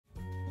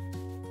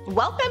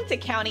Welcome to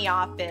County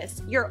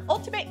Office, your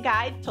ultimate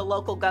guide to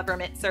local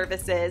government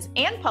services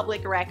and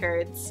public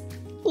records.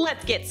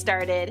 Let's get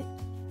started.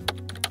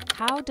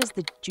 How does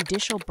the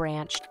judicial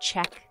branch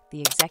check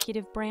the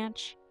executive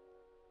branch?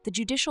 The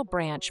judicial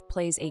branch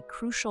plays a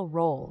crucial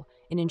role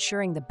in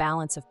ensuring the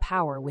balance of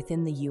power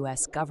within the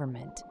U.S.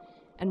 government,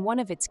 and one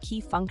of its key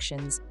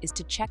functions is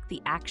to check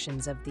the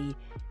actions of the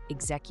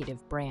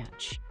executive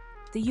branch.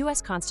 The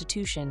U.S.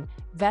 Constitution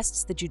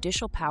vests the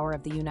judicial power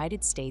of the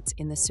United States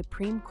in the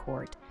Supreme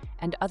Court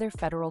and other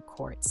federal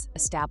courts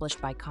established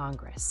by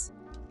Congress.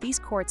 These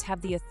courts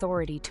have the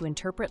authority to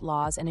interpret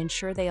laws and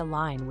ensure they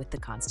align with the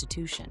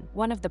Constitution.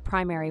 One of the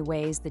primary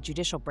ways the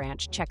judicial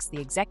branch checks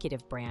the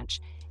executive branch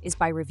is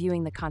by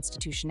reviewing the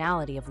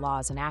constitutionality of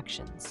laws and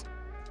actions.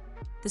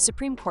 The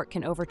Supreme Court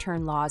can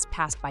overturn laws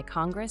passed by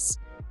Congress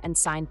and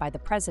signed by the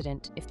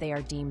President if they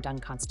are deemed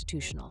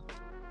unconstitutional.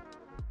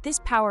 This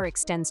power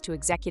extends to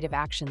executive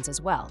actions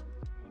as well,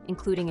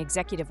 including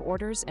executive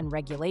orders and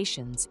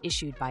regulations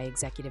issued by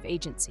executive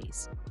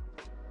agencies.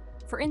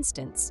 For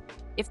instance,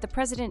 if the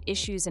President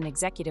issues an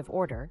executive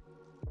order,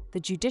 the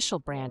judicial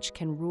branch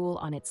can rule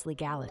on its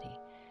legality.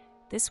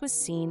 This was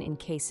seen in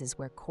cases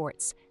where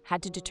courts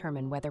had to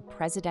determine whether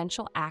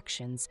presidential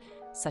actions,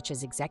 such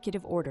as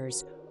executive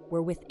orders,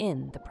 were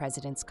within the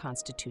President's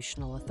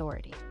constitutional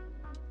authority.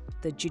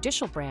 The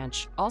judicial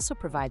branch also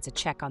provides a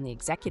check on the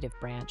executive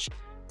branch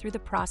through the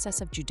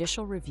process of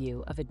judicial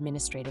review of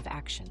administrative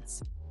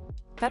actions.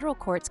 Federal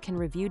courts can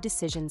review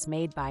decisions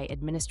made by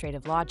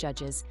administrative law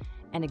judges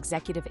and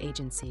executive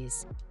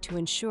agencies to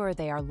ensure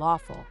they are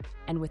lawful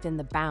and within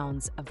the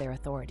bounds of their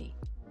authority.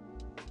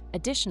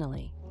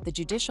 Additionally, the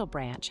judicial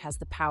branch has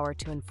the power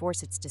to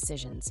enforce its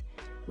decisions,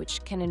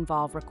 which can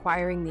involve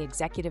requiring the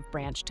executive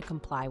branch to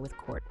comply with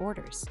court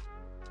orders.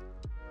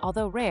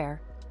 Although rare,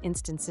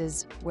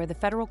 instances where the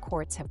federal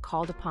courts have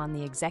called upon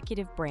the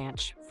executive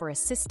branch for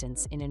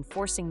assistance in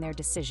enforcing their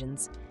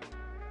decisions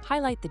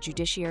highlight the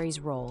judiciary's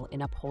role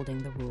in upholding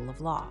the rule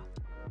of law.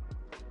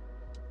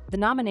 The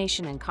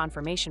nomination and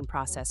confirmation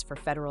process for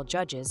federal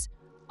judges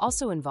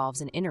also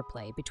involves an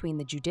interplay between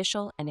the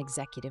judicial and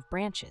executive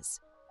branches.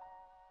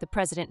 The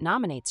President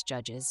nominates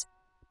judges,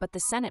 but the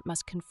Senate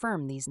must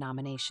confirm these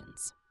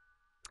nominations.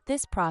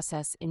 This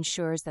process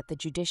ensures that the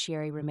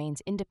judiciary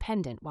remains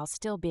independent while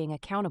still being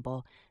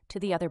accountable to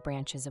the other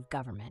branches of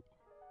government.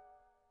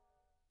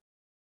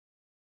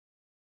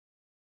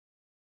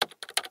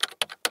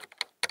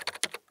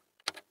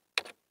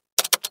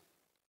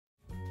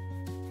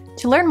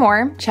 To learn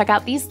more, check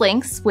out these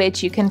links,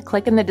 which you can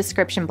click in the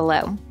description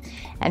below.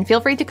 And feel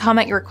free to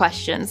comment your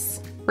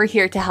questions. We're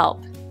here to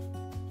help.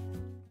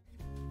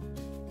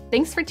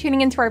 Thanks for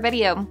tuning into our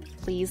video.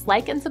 Please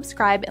like and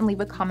subscribe and leave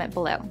a comment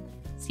below.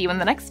 See you in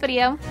the next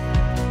video.